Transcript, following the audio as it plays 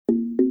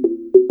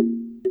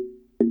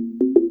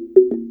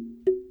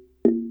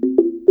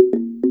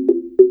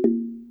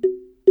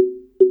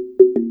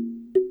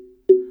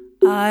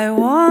I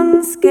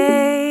once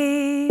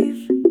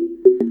gave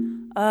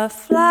a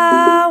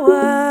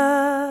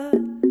flower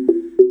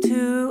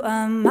to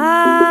a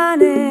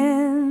man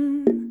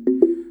in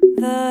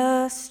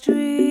the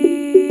street,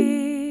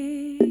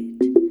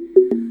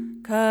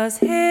 'cause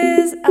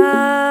his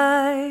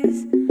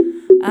eyes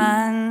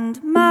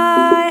and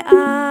my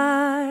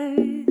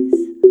eyes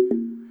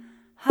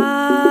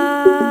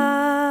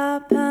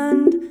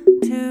happened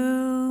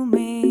to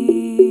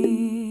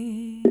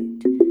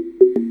meet.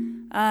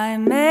 I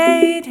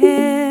made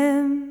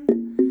him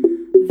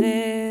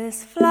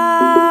this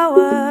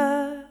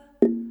flower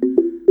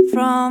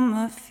from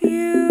a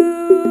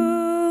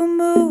few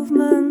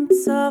movements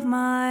of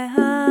my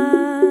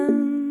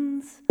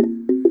hands,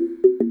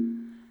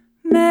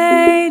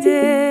 made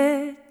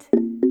it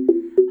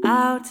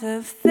out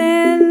of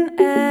thin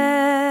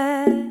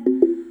air,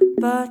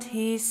 but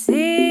he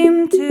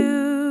seemed to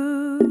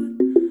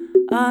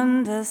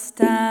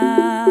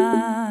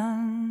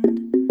understand.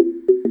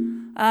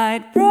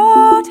 I'd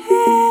brought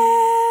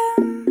him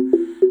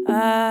a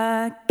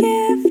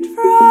gift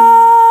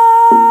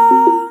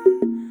from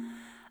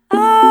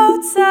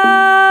outside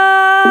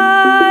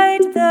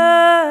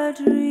the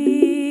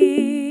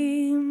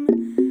dream.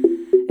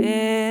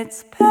 Its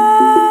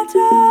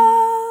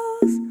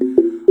petals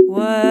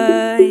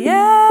were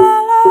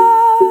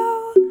yellow,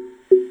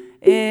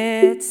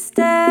 its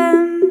stem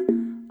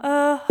a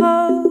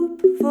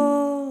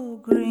hopeful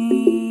green.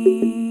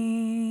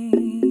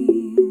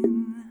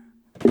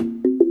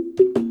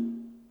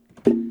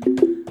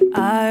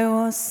 I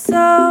was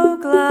so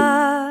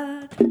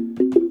glad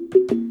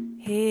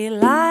he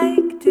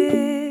liked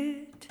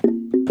it,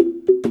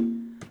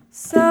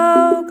 so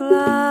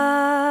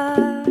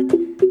glad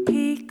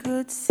he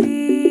could see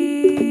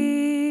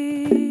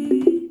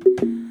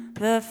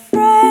the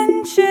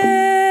friendship,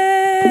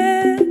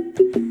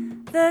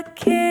 the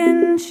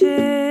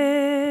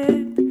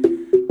kinship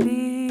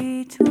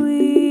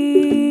between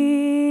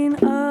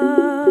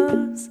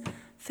us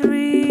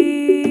three.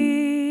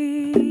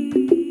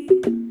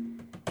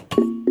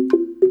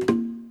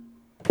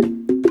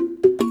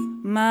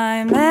 My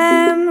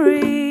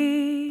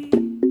memory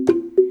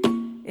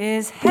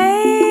is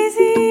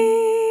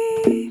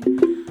hazy,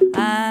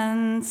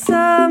 and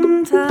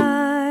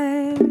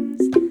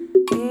sometimes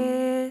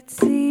it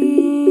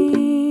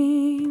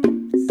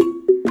seems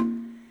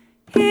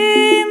he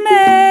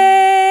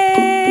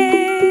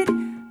made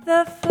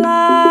the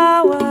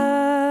flower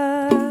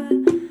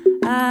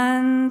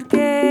and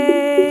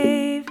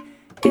gave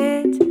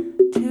it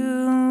to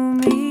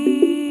me,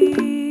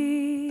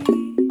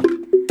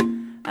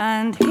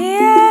 and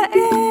here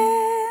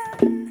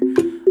in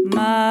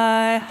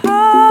my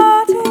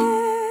heart it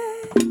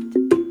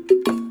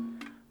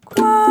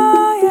quietly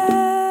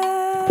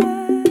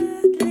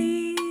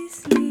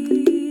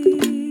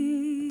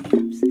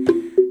sleeps,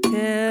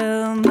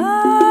 till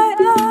my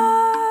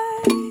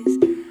eyes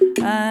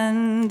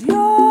and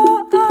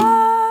your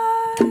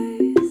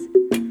eyes